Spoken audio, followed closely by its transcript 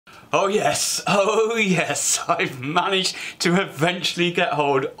Oh yes, I've managed to eventually get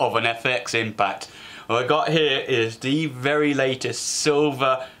hold of an FX Impact. What I got here is the very latest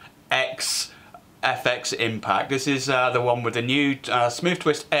Silver X FX Impact. This is the one with the new Smooth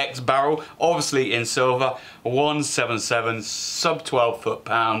Twist X barrel, obviously in silver, 177, sub 12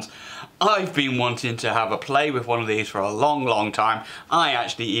 foot-pounds. I've been wanting to have a play with one of these for a long time. I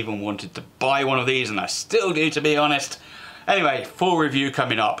actually even wanted to buy one of these, and I still do, to be honest. Anyway, full review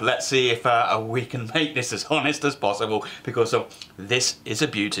coming up. Let's see if we can make this as honest as possible, because this is a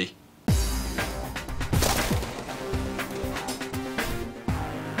beauty.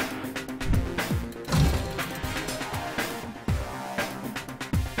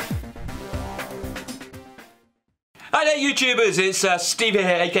 Hi there YouTubers, it's Steve here,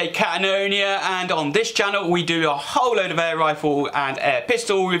 aka Catanonia, and on this channel we do a whole load of air rifle and air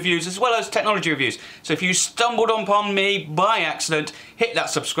pistol reviews as well as technology reviews. So if you stumbled upon me by accident, hit that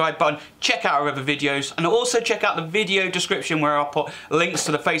subscribe button, check out our other videos, and also check out the video description where I'll put links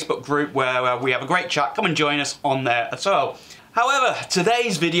to the Facebook group where we have a great chat. Come and join us on there as well. However,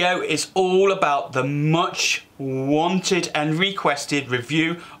 today's video is all about the much wanted and requested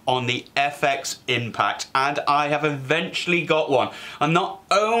review on the FX Impact, and I have eventually got one. And not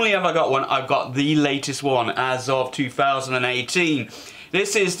only have I got one, I've got the latest one as of 2018.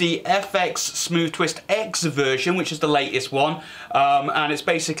 This is the FX Smooth Twist X version, which is the latest one, and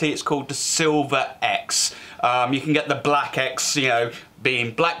it's called the Silver X. You can get the Black X,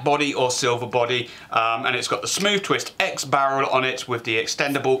 being black body or silver body, and it's got the Smooth Twist X barrel on it with the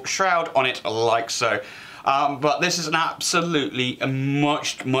extendable shroud on it, like so. But this is an absolutely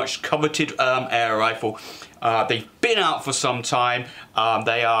much coveted air rifle. They've been out for some time.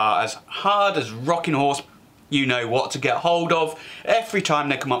 They are as hard as rocking horse. You know what to get hold of. Every time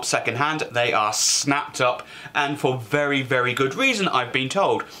they come up second hand, they are snapped up, and for very good reason, I've been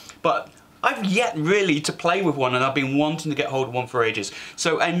told. But I've yet really to play with one, and I've been wanting to get hold of one for ages.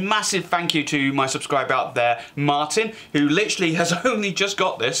 So a massive thank you to my subscriber out there, Martin, who literally has only just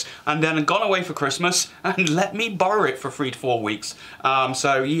got this and then gone away for Christmas and let me borrow it for 3 to 4 weeks.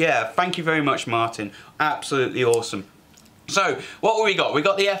 So yeah, thank you very much, Martin. Absolutely awesome. So, what have we got? We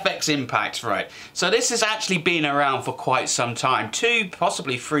got the FX Impact, right? So this has actually been around for quite some time, 2,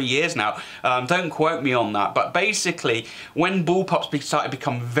 possibly 3 years now. Don't quote me on that, but basically, when bullpups started to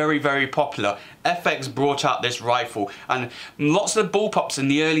become very popular, FX brought out this rifle, and lots of the bullpups in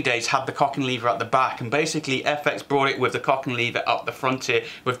the early days had the cocking lever at the back, and basically FX brought it with the cocking lever up the front here,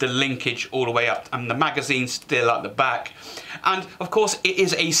 with the linkage all the way up, and the magazine still at the back. And of course, it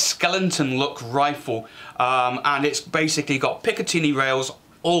is a skeleton look rifle, and it's basically got Picatinny rails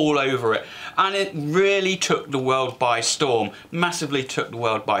all over it, and it really took the world by storm. Massively took the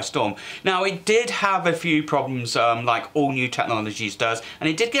world by storm. Now, it did have a few problems, like all new technologies does, and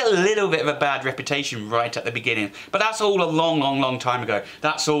it did get a little bit of a bad reputation right at the beginning, but that's all a long time ago.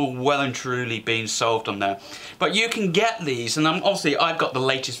 That's all well and truly been solved on there. But you can get these, and obviously I've got the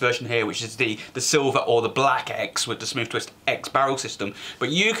latest version here, which is the silver or the black X with the Smooth Twist X barrel system, but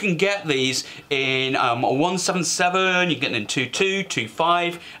you can get these in a 177, you can get them in 2.2,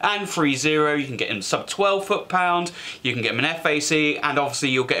 2.5, and 3.0. You can get them sub 12 foot-pound, you can get them in FAC, and obviously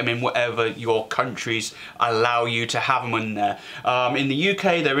you'll get them in whatever your countries allow you to have them in there. In the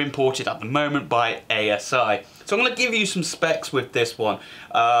UK, they're imported at the moment by ASI. So I'm going to give you some specs with this one.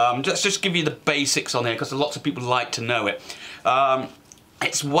 Let's just give you the basics on here, because lots of people like to know it.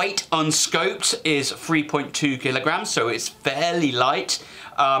 Its weight unscoped is 3.2 kilograms, so it's fairly light.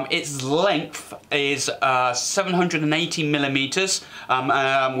 Its length is 780 millimeters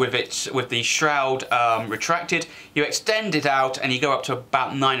with the shroud retracted. You extend it out and you go up to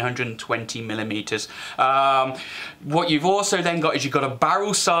about 920 millimeters. What you've also then got is you've got a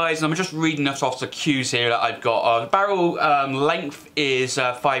barrel size, and I'm just reading this off the cues here that I've got. Barrel length is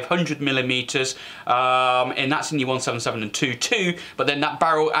 500 millimeters, and that's in your 177 and 2.2, but then that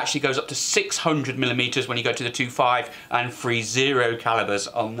barrel actually goes up to 600 millimeters when you go to the 2.5 and 3.0 calibers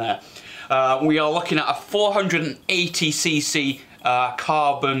on there. We are looking at a 480cc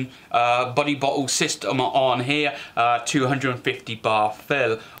carbon body bottle system on here, 250 bar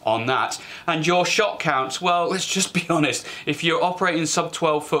fill on that. And your shot counts, well, let's just be honest, if you're operating sub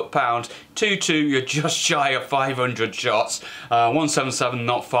 12 foot-pound, 2.2, you're just shy of 500 shots. 177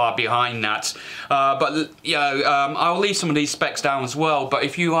 not far behind that. But I'll leave some of these specs down as well, but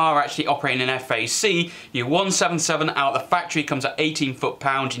if you are actually operating an FAC, your 177 out of the factory comes at 18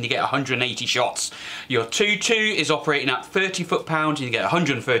 foot-pound and you get 180 shots. Your 2.2 is operating at 30 foot-pound and you get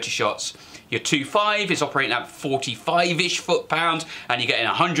 130 shots. Your 2.5 is operating at 45-ish foot-pound, and you're getting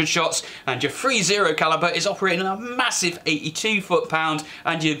 100 shots. And your 3.0 caliber is operating at a massive 82 foot-pound,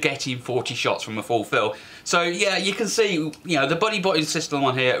 and you're getting 40 shots from a full fill. So yeah, you can see, you know, the buddy body system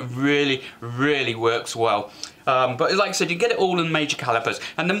on here really works well. But like I said, you get it all in major calibers.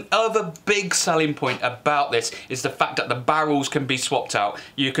 And the other big selling point about this is the fact that the barrels can be swapped out.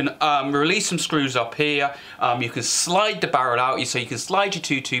 You can release some screws up here. You can slide the barrel out, so you can slide your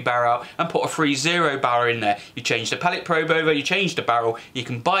 2.2 barrel out and put a 3.0 barrel in there. You change the pellet probe over, you change the barrel. You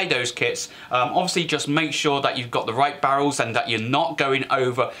can buy those kits. Obviously, just make sure that you've got the right barrels and that you're not going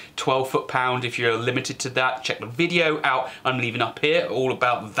over 12 foot-pound if you're limited to that. Check the video out I'm leaving up here, all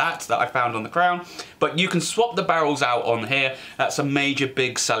about that I found on the Crown. But you can swap the barrels out on here. That's a major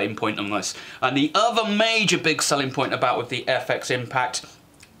big selling point on this. And the other major big selling point about with the FX Impact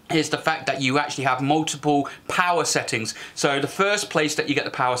is the fact that you actually have multiple power settings. So the first place that you get the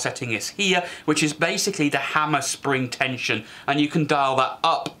power setting is here, which is basically the hammer spring tension, and you can dial that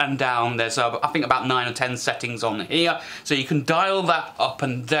up and down. There's I think about 9 or 10 settings on here, so you can dial that up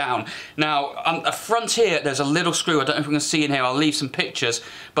and down. Now on the front here there's a little screw, I don't know if you can see in here, I'll leave some pictures,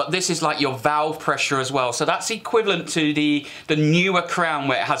 but this is like your valve pressure as well. So that's equivalent to the newer Crown,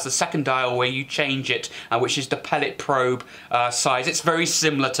 where it has the second dial where you change it, which is the pellet probe size. It's very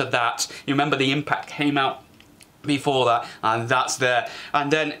similar to that. You remember the Impact came out before that, and that's there.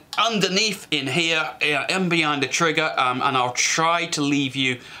 And then underneath in here, and behind the trigger, and I'll try to leave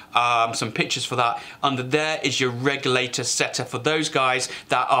you some pictures for that. Under there is your regulator setter for those guys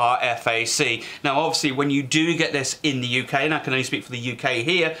that are FAC. Now obviously when you do get this in the UK, and I can only speak for the UK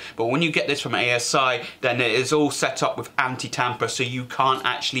here, but when you get this from ASI, then it is all set up with anti-tamper, so you can't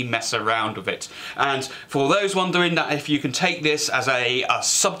actually mess around with it. And for those wondering that if you can take this as a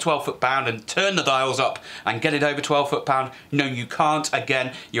sub 12 foot-pound and turn the dials up and get it over 12 foot-pound, no you can't.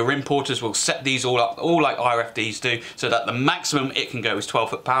 Again, your importers will set these all up, all like RFDs do, so that the maximum it can go is 12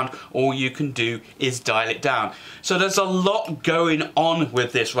 foot-pound. All you can do is dial it down. So there's a lot going on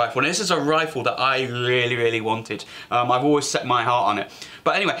with this rifle, and this is a rifle that I really wanted. I've always set my heart on it.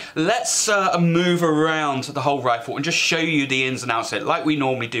 But anyway, let's move around the whole rifle and just show you the ins and outs of it. Like we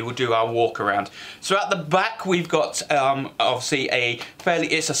normally do, we'll do our walk around. So at the back we've got obviously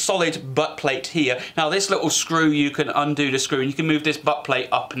it's a solid butt plate here. Now this little screw, you can undo the screw and you can move this butt plate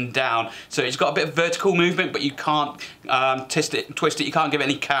up and down. So it's got a bit of vertical movement, but you can't twist it, you can't give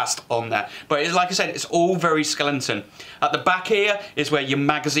any cast on there. But like I said, it's all very skeleton. At the back here is where your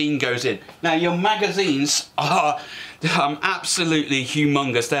magazine goes in. Now your magazines are absolutely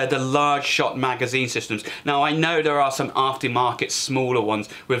humongous. They're the large shot magazine systems. Now I know there are some aftermarket smaller ones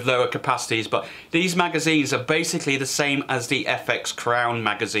with lower capacities, but these magazines are basically the same as the FX Crown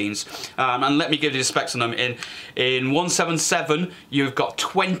magazines. And let me give you the specs on them. In 177 you've got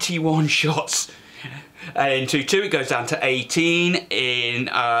 21 shots. In 2.2 it goes down to 18, in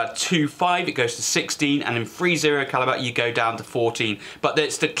 2.5 it goes to 16, and in 3.0 caliber you go down to 14. But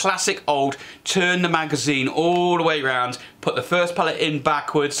it's the classic old turn the magazine all the way around, put the first pellet in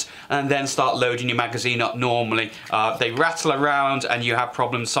backwards, and then start loading your magazine up normally. They rattle around and you have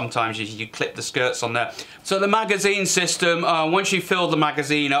problems sometimes as you clip the skirts on there. So the magazine system, once you fill the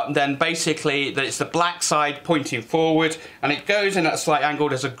magazine up, then basically it's the black side pointing forward, and it goes in at a slight angle.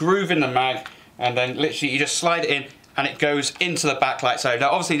 There's a groove in the mag, and then literally you just slide it in and it goes into the back like so.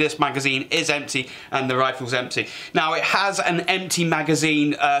 Now obviously this magazine is empty and the rifle's empty. Now it has an empty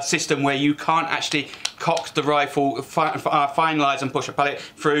magazine system where you can't actually cock the rifle, finalise and push a pellet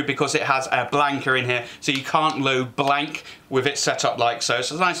through, because it has a blanker in here, so you can't load blank with it set up like so. So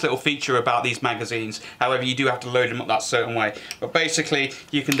it's a nice little feature about these magazines. However, you do have to load them up that certain way. But basically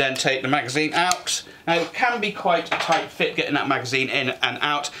you can then take the magazine out. Now it can be quite a tight fit getting that magazine in and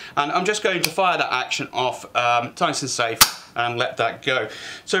out, and I'm just going to fire that action off nice and safe and let that go.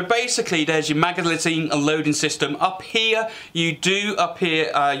 So basically there's your magazine loading system. Up here you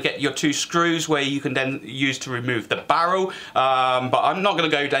get your 2 screws where you can then use to remove the barrel, but I'm not going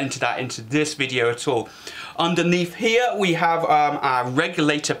to go into that into this video at all. Underneath here we have our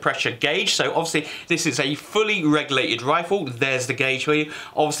regulator pressure gauge. So obviously this is a fully regulated rifle. There's the gauge for you.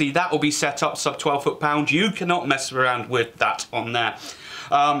 Obviously that will be set up sub 12 foot-pound. You cannot mess around with that on there.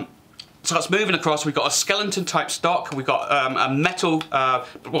 So that's moving across. We've got a skeleton type stock. We've got a metal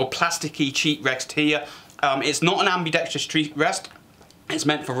or plasticky cheat rest here. It's not an ambidextrous cheat rest. It's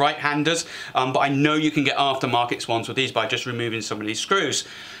meant for right-handers, but I know you can get aftermarket ones with these by just removing some of these screws.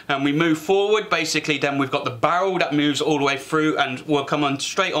 And we move forward, basically then we've got the barrel that moves all the way through, and we'll come on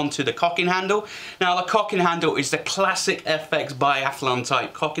straight onto the cocking handle. Now the cocking handle is the classic FX biathlon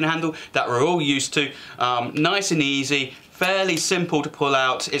type cocking handle that we're all used to. Nice and easy, fairly simple to pull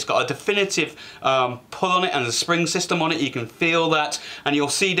out. It's got a definitive pull on it and a spring system on it. You can feel that, and you'll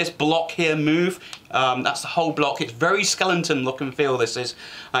see this block here move. That's the whole block. It's very skeleton look and feel, this is.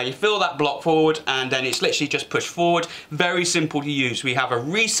 You feel that block forward, and then it's literally just push forward. Very simple to use. We have a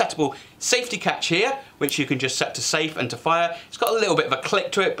resettable safety catch here, which you can just set to safe and to fire. It's got a little bit of a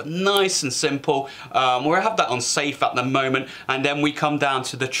click to it, but nice and simple. We'll have that on safe at the moment, and then we come down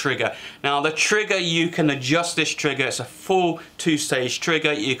to the trigger. Now the trigger, you can adjust this trigger. It's a full 2-stage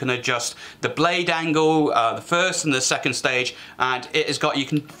trigger. You can adjust the blade angle, the first and the second stage, and it has got, you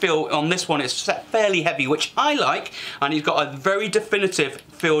can feel on this one, it's set fairly heavy, which I like, and you've got a very definitive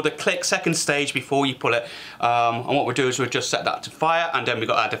feel the click second stage before you pull it. And what we'll do is we'll just set that to fire, and then we've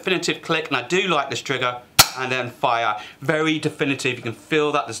got our definitive click, and I do like this trigger, and then fire. Very definitive, you can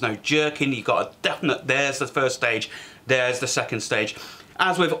feel that there's no jerking, you've got a definite, there's the first stage, there's the second stage.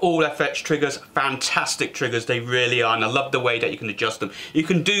 As with all FX triggers, fantastic triggers, they really are, and I love the way that you can adjust them. You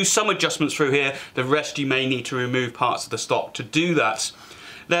can do some adjustments through here, the rest you may need to remove parts of the stock to do that.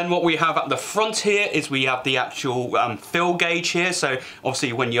 Then what we have at the front here is we have the actual fill gauge here. So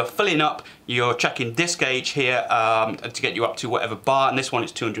obviously when you're filling up, you're checking this gauge here to get you up to whatever bar, and this one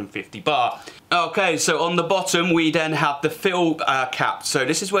is 250 bar. Okay, so on the bottom we then have the fill cap. So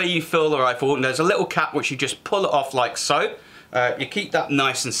this is where you fill the rifle, and there's a little cap which you just pull it off like so. You keep that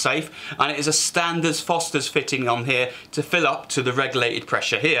nice and safe, and it is a standard Foster's fitting on here to fill up to the regulated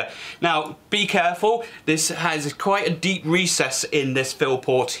pressure here. Now be careful, this has quite a deep recess in this fill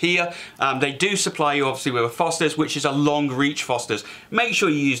port here. They do supply you obviously with a Foster's, which is a long reach Foster's. Make sure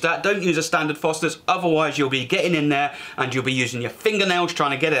you use that, don't use a standard Foster's, otherwise you'll be getting in there and you'll be using your fingernails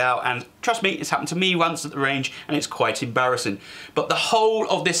trying to get it out, and trust me, it's happened to me once at the range and it's quite embarrassing. But the whole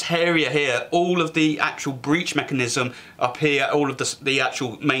of this area here, all of the actual breech mechanism up here, all of the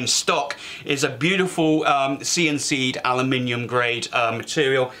actual main stock is a beautiful CNC'd aluminium grade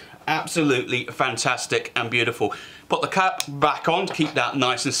material. Absolutely fantastic and beautiful. Put the cap back on to keep that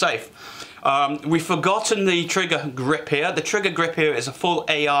nice and safe. We've forgotten the trigger grip here. The trigger grip here is a full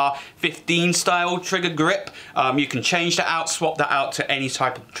AR-15 style trigger grip. You can change that out, swap that out to any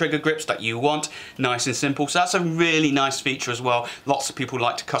type of trigger grips that you want. Nice and simple. So that's a really nice feature as well. Lots of people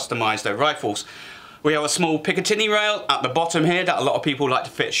like to customize their rifles. We have a small Picatinny rail at the bottom here that a lot of people like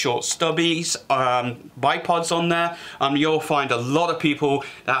to fit short stubbies, bipods on there. You'll find a lot of people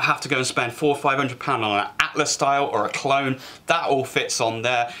that have to go and spend £400 or £500 on an Atlas style or a clone. That all fits on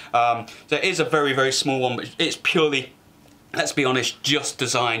there. There is a very, very small one, but it's purely, let's be honest, just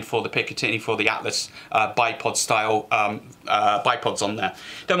designed for the Picatinny, for the Atlas bipod style bipods on there.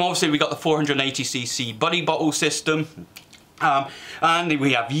 Then obviously we got the 480cc buddy bottle system. And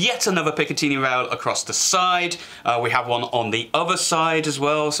we have yet another Picatinny rail across the side. We have one on the other side as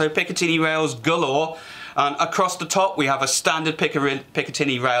well. So Picatinny rails galore. And across the top we have a standard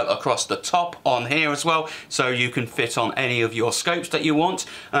Picatinny rail across the top on here as well, so you can fit on any of your scopes that you want.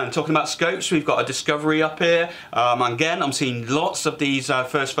 Talking about scopes, we've got a Discovery up here. Again, I'm seeing lots of these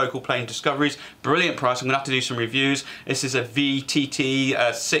first focal plane Discoveries. Brilliant price. I'm going to have to do some reviews. This is a VTT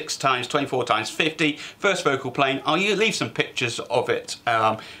 6x24x50 first focal plane. I'll leave some pictures of it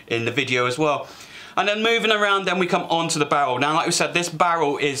in the video as well. And then moving around, then we come onto the barrel. Now, like we said, this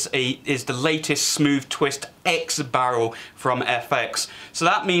barrel is the latest Smooth Twist X barrel from FX. So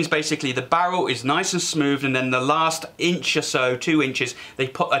that means basically the barrel is nice and smooth, and then the last inch or so, 2 inches, they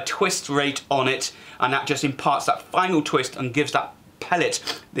put a twist rate on it, and that just imparts that final twist and gives that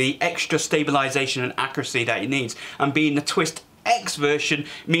pellet the extra stabilization and accuracy that it needs. And being the Twist X version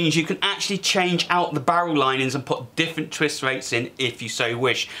means you can actually change out the barrel linings and put different twist rates in if you so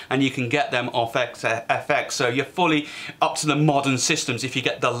wish, and you can get them off FX, so you're fully up to the modern systems if you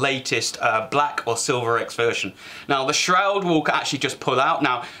get the latest black or silver X version. Now the shroud will actually just pull out.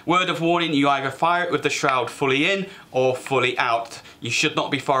 Now, word of warning, you either fire it with the shroud fully in or fully out. You should not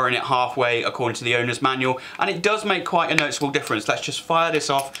be firing it halfway according to the owner's manual, and it does make quite a noticeable difference. Let's just fire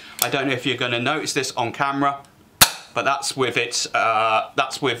this off. I don't know if you're going to notice this on camera, but that's with it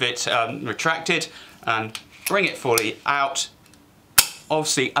retracted, and bring it fully out.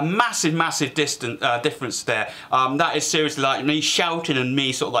 Obviously a massive difference there. That is seriously like me shouting and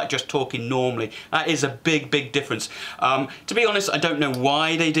me sort of like just talking normally. That is a big difference. To be honest, I don't know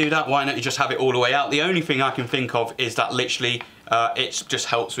why they do that. Why not you just have it all the way out? The only thing I can think of is that literally it just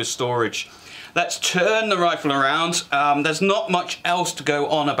helps with storage. Let's turn the rifle around. There's not much else to go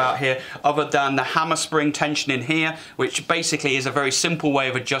on about here other than the hammer spring tension in here, which basically is a very simple way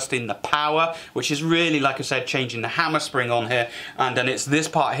of adjusting the power, which is really, like I said, changing the hammer spring on here. And then it's this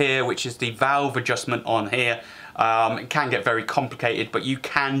part here, which is the valve adjustment on here. It can get very complicated, but you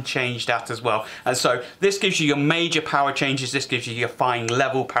can change that as well. And so this gives you your major power changes, this gives you your fine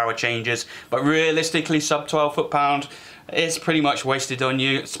level power changes, but realistically sub 12 foot-pound, it's pretty much wasted on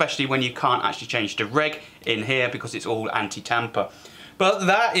you, especially when you can't actually change the reg in here because it's all anti-tamper. But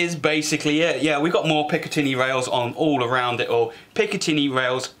that is basically it. Yeah, we've got more Picatinny rails on all around it all. Picatinny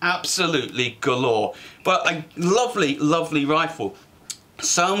rails absolutely galore. But a lovely, lovely rifle.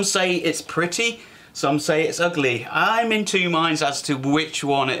 Some say it's pretty, some say it's ugly. I'm in two minds as to which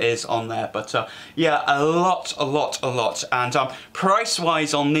one it is on there, but yeah, a lot. And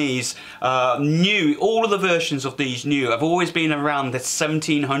price-wise on these, new, all of the versions of these new have always been around the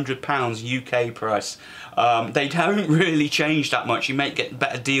 £1,700 UK price. They don't really change that much. You may get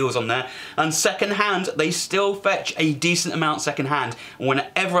better deals on there. And second hand, they still fetch a decent amount second hand. And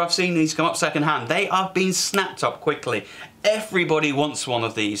whenever I've seen these come up second hand, they have been snapped up quickly. Everybody wants one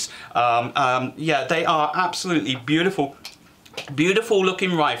of these. Yeah, they are absolutely beautiful. Beautiful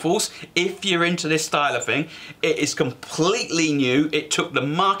looking rifles if you're into this style of thing. It is completely new. It took the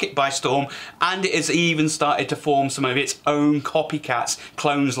market by storm, and it has even started to form some of its own copycats,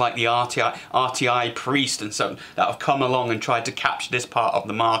 clones like the RTI Priest and so that have come along and tried to capture this part of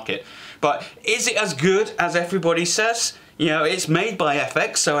the market. But is it as good as everybody says? You know, it's made by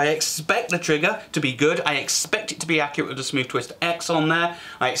FX, so I expect the trigger to be good. I expect it to be accurate with the Smooth Twist X on there.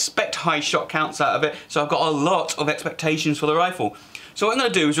 I expect high shot counts out of it, so I've got a lot of expectations for the rifle. So what I'm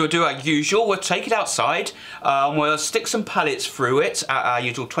going to do is we'll do our usual. We'll take it outside, we'll stick some pellets through it at our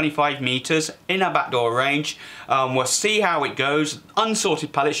usual 25 meters in our backdoor range. We'll see how it goes.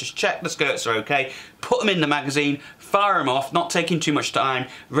 Unsorted pellets, just check the skirts are okay. Put them in the magazine, fire them off, not taking too much time,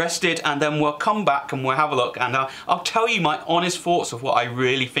 rest it, and then we'll come back and we'll have a look, and I'll tell you my honest thoughts of what I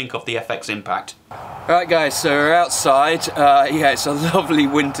really think of the FX Impact. Right guys, so we're outside. Yeah, it's a lovely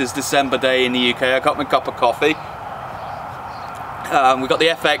winter's December day in the UK. I got my cup of coffee. We've got the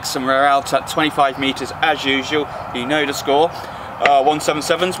FX and we're out at 25 meters as usual. You know the score.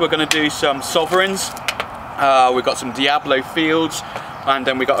 177s, we're going to do some Sovereigns. We've got some Diablo Fields, and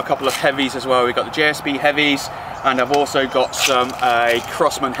then we've got a couple of heavies as well. We've got the JSB heavies, and I've also got some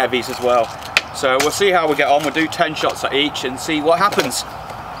Crossman heavies as well. So we'll see how we get on. We'll do 10 shots at each and see what happens.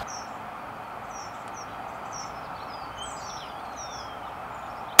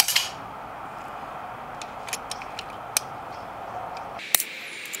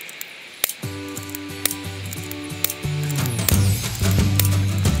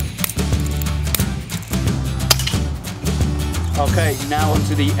 Okay, now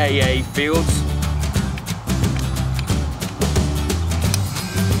onto the AA fields.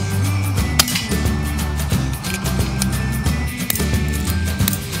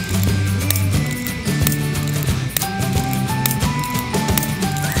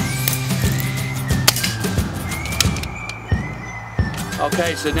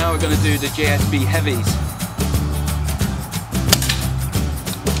 Okay, so now we're going to do the JSB heavies.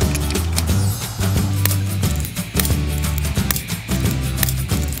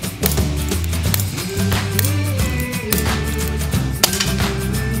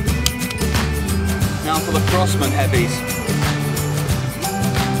 Now for the Crossman heavies.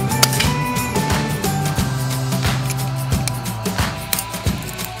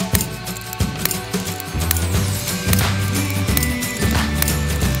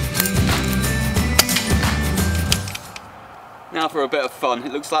 Now for a bit of fun.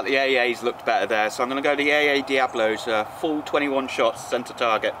 It looks like the AA's looked better there, so I'm going to go the AA Diablos, full 21 shots, centre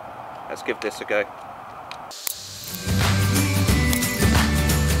target. Let's give this a go.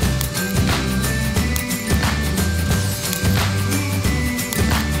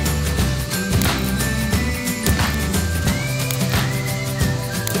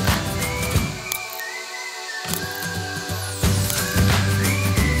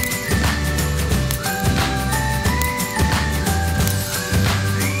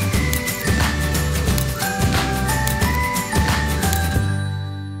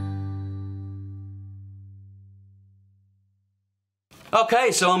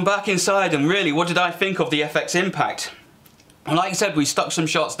 Okay, so I'm back inside, and really, what did I think of the FX Impact? Well, like I said, we stuck some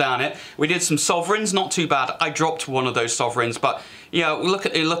shots down it. We did some Sovereigns, not too bad. I dropped one of those Sovereigns, but you know,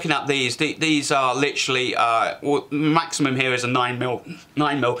 looking at these, these are literally well, maximum here is a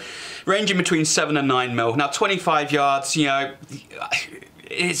 9mm, ranging between 7 and 9mm. Now 25 yards, you know,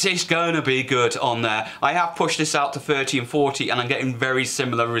 it's going to be good on there. I have pushed this out to 30 and 40, and I'm getting very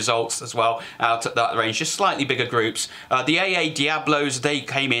similar results as well out at that range, just slightly bigger groups. The AA Diablos, they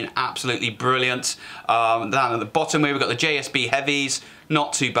came in absolutely brilliant. Down at the bottom here we've got the JSB heavies,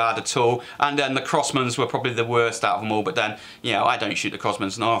 not too bad at all. And then the Crossmans were probably the worst out of them all, but then, you know, I don't shoot the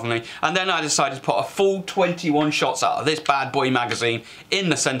Crossmans normally. And then I decided to put a full 21 shots out of this bad boy magazine in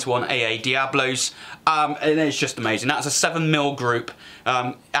the Centre 1 AA Diablos, and it's just amazing. That's a 7mm group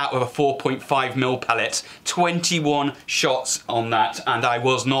out of a 4.5mm pellet, 21 shots on that, and I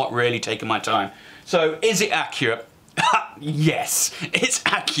was not really taking my time. So is it accurate? Yes, it's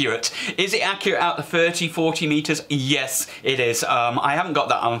accurate. Is it accurate out to 30, 40 meters? Yes, it is. I haven't got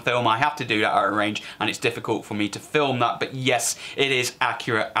that on film. I have to do that at a range, and it's difficult for me to film that, but yes, it is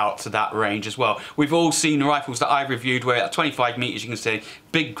accurate out to that range as well. We've all seen rifles that I've reviewed where at 25 meters you can see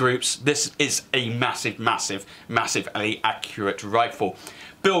big groups. This is a massive, massive, massively accurate rifle.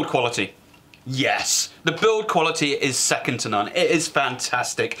 Build quality. Yes, the build quality is second to none. It is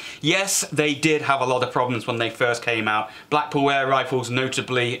fantastic. Yes, they did have a lot of problems when they first came out. Blackpool Air Rifles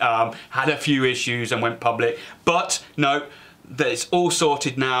notably had a few issues and went public, but no, it's all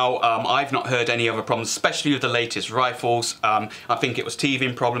sorted now. I've not heard any other problems, especially with the latest rifles. I think it was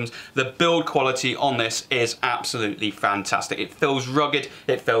teething problems. The build quality on this is absolutely fantastic. It feels rugged,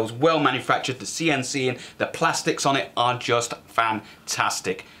 it feels well manufactured. The CNC and the plastics on it are just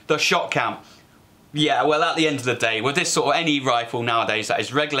fantastic. The shot count. Yeah, well, at the end of the day, with this sort of any rifle nowadays that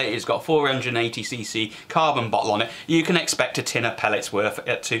is regulated, it's got 480cc carbon bottle on it, you can expect a tin of pellets worth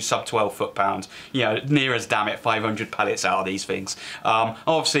at sub 12 foot-pounds. You know, near as damn it 500 pellets out of these things.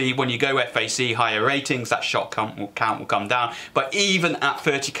 Obviously, when you go FAC higher ratings, that shot count will come down. But even at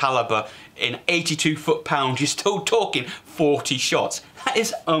 30 caliber in 82 foot-pounds, you're still talking 40 shots. That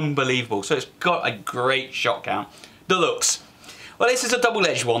is unbelievable. So it's got a great shot count. The looks. Well, this is a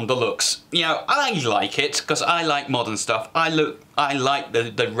double-edged one, the looks. You know, I like it because I like modern stuff. I like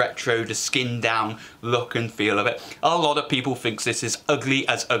the retro, the skinned down look and feel of it. A lot of people think this is ugly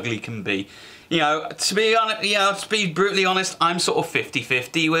as ugly can be. You know, to be honest, to be brutally honest, I'm sort of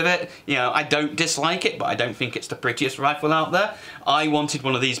 50-50 with it. You know, I don't dislike it, but I don't think it's the prettiest rifle out there. I wanted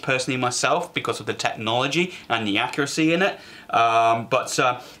one of these personally myself because of the technology and the accuracy in it. Yeah,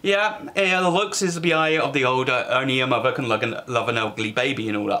 the looks is the eye of the older. Only a mother can love an ugly baby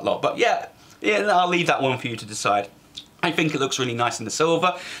and all that lot. But yeah, I'll leave that one for you to decide. I think it looks really nice in the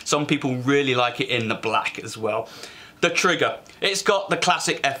silver. Some people really like it in the black as well. The trigger. It's got the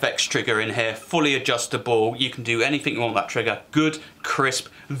classic FX trigger in here, fully adjustable. You can do anything you want with that trigger. Good, crisp,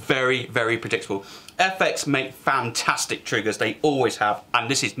 very, very predictable. FX make fantastic triggers, they always have, and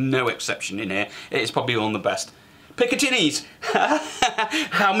this is no exception in here. It is probably one of the best. Picatinis.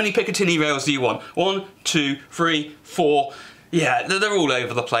 How many Picatinny rails do you want? 1, 2, 3, 4. Yeah, they're all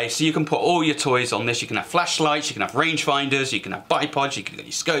over the place. So you can put all your toys on this. You can have flashlights, you can have rangefinders, you can have bipods, you can get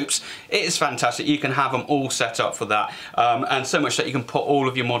your scopes. It is fantastic. You can have them all set up for that. And so much that you can put all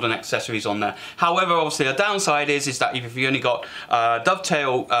of your modern accessories on there. However, obviously, the downside is that if you've only got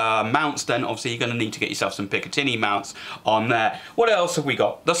dovetail mounts, then obviously you're going to need to get yourself some Picatinny mounts on there. What else have we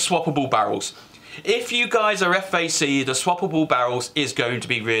got? The swappable barrels. If you guys are FAC, the swappable barrels is going to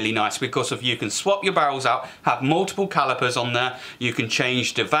be really nice because you can swap your barrels out, have multiple calipers on there, you can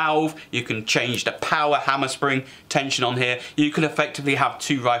change the valve, you can change the power hammer spring tension on here, you can effectively have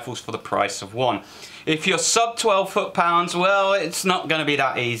 2 rifles for the price of 1. If you're sub 12 foot-pounds, well, it's not going to be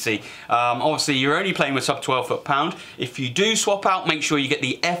that easy. Obviously, you're only playing with sub 12 foot-pound. If you do swap out, make sure you get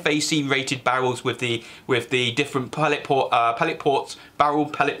the FAC rated barrels with the different pellet ports, barrel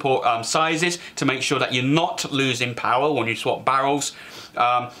pellet port sizes to make sure that you're not losing power when you swap barrels.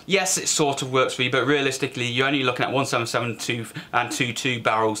 Yes, it sort of works for you, but realistically, you're only looking at 177 and 2.2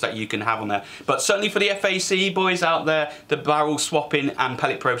 barrels that you can have on there. But certainly for the FAC boys out there, the barrel swapping and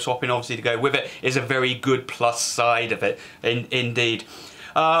pellet probe swapping, obviously to go with it, is a very good plus side of it, indeed.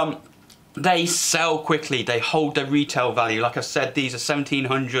 They sell quickly, they hold their retail value. Like I said, these are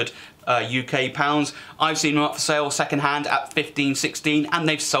 1,700 UK pounds. I've seen them up for sale second hand at 15, 16, and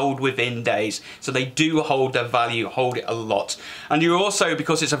they've sold within days. So they do hold their value, hold it a lot. And you're also,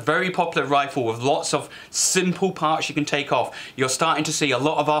 because it's a very popular rifle with lots of simple parts you can take off, you're starting to see a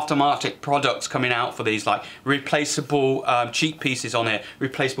lot of aftermarket products coming out for these, like replaceable cheek pieces on here,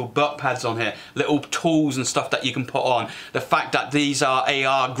 replaceable butt pads on here, little tools and stuff that you can put on. The fact that these are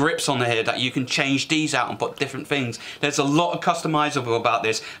AR grips on here that you can change these out and put different things. There's a lot of customizable about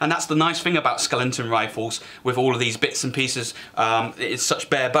this, and that's the nice thing about skeleton rifles with all of these bits and pieces. It's such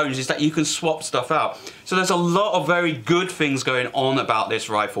bare bones, is that you can swap stuff out. So there's a lot of very good things going on about this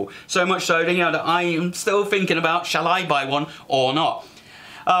rifle. So much so that, you know, that I am still thinking about, shall I buy one or not?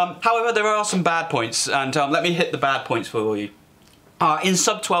 However, there are some bad points, and let me hit the bad points for you. In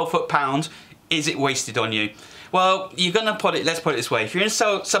sub 12 foot-pound, is it wasted on you? Well, you're going to put it, let's put it this way, if you're in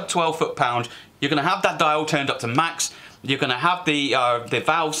sub 12 foot-pound, you're going to have that dial turned up to max. You're going to have the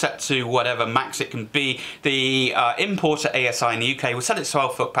valve set to whatever max it can be. The importer ASI in the UK will set it to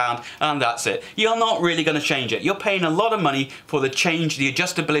 12 foot-pound, and that's it. You're not really going to change it. You're paying a lot of money for the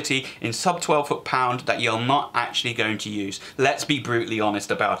adjustability in sub 12 foot-pound that you're not actually going to use. Let's be brutally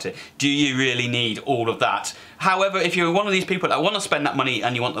honest about it. Do you really need all of that? However, if you're one of these people that want to spend that money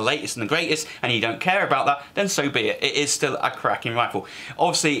and you want the latest and the greatest and you don't care about that, then so be it. It is still a cracking rifle.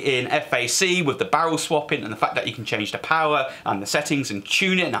 Obviously in FAC with the barrel swapping and the fact that you can change the power and the settings and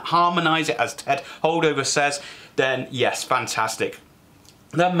tune it and harmonise it, as Ted Holdover says, then yes, fantastic.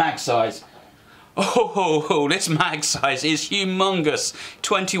 The mag size. Oh, this mag size is humongous.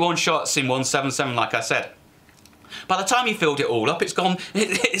 21 shots in 177, like I said. By the time you filled it all up, it's gone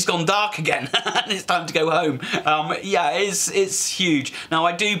dark again, and it's time to go home. Yeah, it's huge. Now,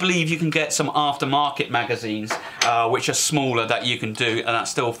 I do believe you can get some aftermarket magazines, which are smaller, that you can do, and that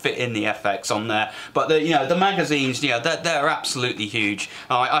still fit in the FX on there. But the magazines, they're absolutely huge.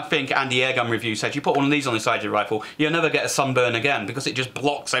 I think Andy Airgun Review said you put one of these on the side of your rifle, you'll never get a sunburn again because it just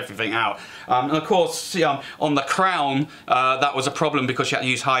blocks everything out. And of course, on the crown, that was a problem because you had to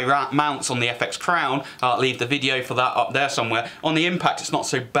use high mounts on the FX crown. I'll leave the video for that up there somewhere. On the impact it's not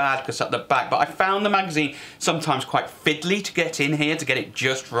so bad because at the back, but I found the magazine sometimes quite fiddly to get in here, to get it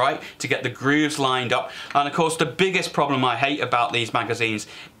just right, to get the grooves lined up. And of course the biggest problem I hate about these magazines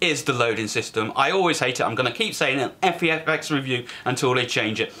is the loading system. I always hate it. I'm going to keep saying it in every FX review until they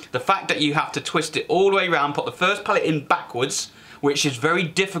change it. The fact that you have to twist it all the way around, put the first pellet in backwards, which is very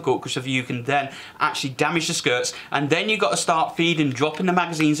difficult because you can then actually damage the skirts, and then you've got to start feeding, dropping the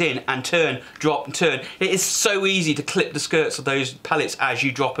magazines in and turn, drop and turn. It is so easy to clip the skirts of those pellets as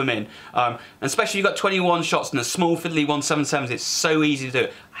you drop them in. And especially you've got 21 shots and a small fiddly 177s, it's so easy to do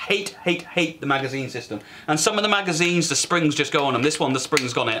it. Hate the magazine system. And some of the magazines, the springs just go on them. This one, the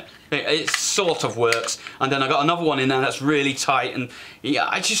spring's gone in. It sort of works. And then I got another one in there that's really tight. And yeah,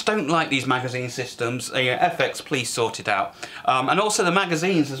 I just don't like these magazine systems. FX, please sort it out. And also the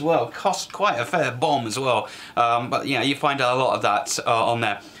magazines as well cost quite a fair bomb as well. But you find a lot of that on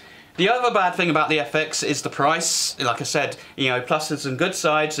there. The other bad thing about the FX is the price. Like I said, pluses and good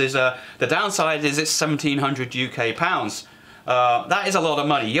sides. Is the downside is it's 1,700 UK pounds. That is a lot of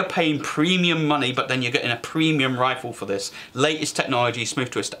money. You're paying premium money, but then you're getting a premium rifle for this. Latest technology, Smooth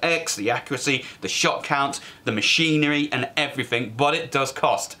Twist X, the accuracy, the shot count, the machinery and everything, but it does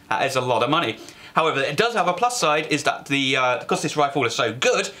cost. That is a lot of money. However, it does have a plus side, is that because this rifle is so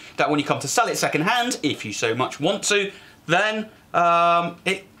good, that when you come to sell it second hand, if you so much want to, then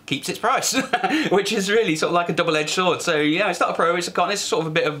it keeps its price, which is really sort of like a double-edged sword. So it's not a pro, it's a con, it's sort of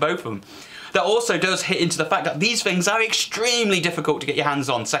a bit of both of them. That also does hit into the fact that these things are extremely difficult to get your hands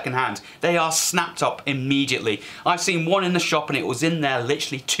on second hand. They are snapped up immediately. I've seen one in the shop and it was in there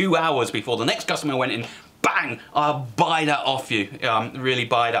literally 2 hours before the next customer went in. Bang! I'll buy that off you. Really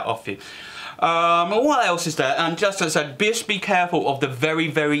buy that off you. What else is there? And just as I said, just be careful of the very,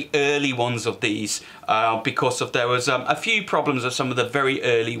 very early ones of these because there was a few problems with some of the very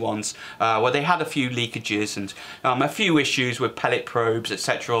early ones where they had a few leakages and a few issues with pellet probes,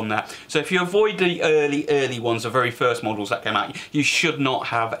 etc. on there. So if you avoid the early ones, the very first models that came out, you should not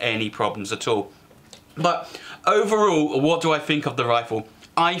have any problems at all. But overall, what do I think of the rifle?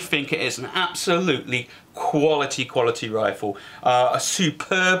 I think it is an absolutely quality rifle. A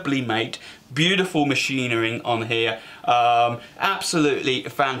superbly made, beautiful machinery on here. Absolutely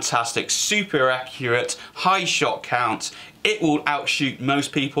fantastic, super accurate, high shot count. It will outshoot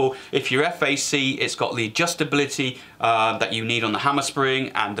most people. If you're FAC, it's got the adjustability that you need on the hammer spring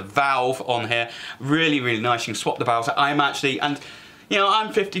and the valve on here. Really, really nice. You can swap the valves. I'm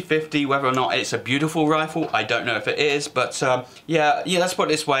 50-50 whether or not it's a beautiful rifle. I don't know if it is, but yeah, let's put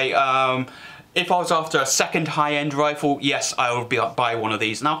it this way. If I was after a second high-end rifle, yes, I would buy one of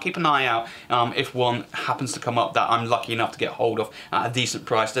these, and I'll keep an eye out if one happens to come up that I'm lucky enough to get hold of at a decent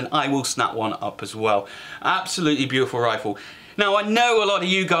price, then I will snap one up as well. Absolutely beautiful rifle. Now, I know a lot of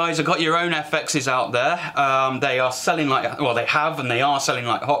you guys have got your own FXs out there. They are selling like, well, they have and they are selling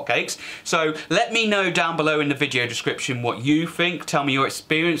like hotcakes. So let me know down below in the video description what you think. Tell me your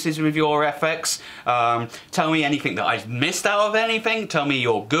experiences with your FX. Tell me anything that I've missed out of anything. Tell me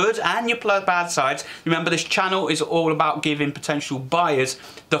your good and your bad sides. Remember, this channel is all about giving potential buyers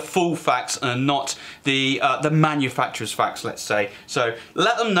the full facts and not the manufacturer's facts, let's say. So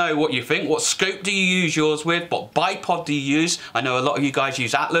let them know what you think. What scope do you use yours with? What bipod do you use? I know a lot of you guys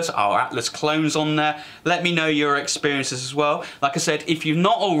use Atlas, our Atlas clones on there. Let me know your experiences as well. Like I said, if you've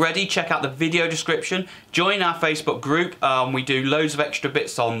not already, check out the video description. Join our Facebook group. We do loads of extra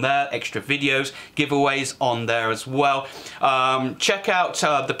bits on there, extra videos, giveaways on there as well. Check out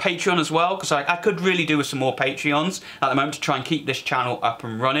the Patreon as well, because I could really do with some more Patreons at the moment to try and keep this channel up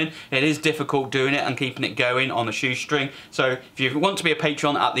and running. It is difficult doing it and keeping it going on a shoestring. So if you want to be a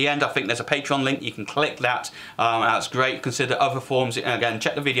Patreon, at the end I think there's a Patreon link. You can click that. That's great. Consider other forms. Again,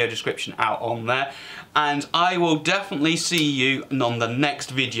 check the video description out on there. And I will definitely see you on the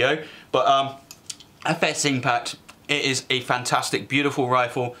next video. But FS Impact, it is a fantastic, beautiful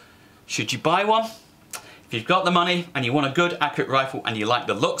rifle. Should you buy one? If you've got the money and you want a good, accurate rifle and you like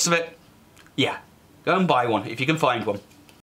the looks of it, yeah, go and buy one if you can find one.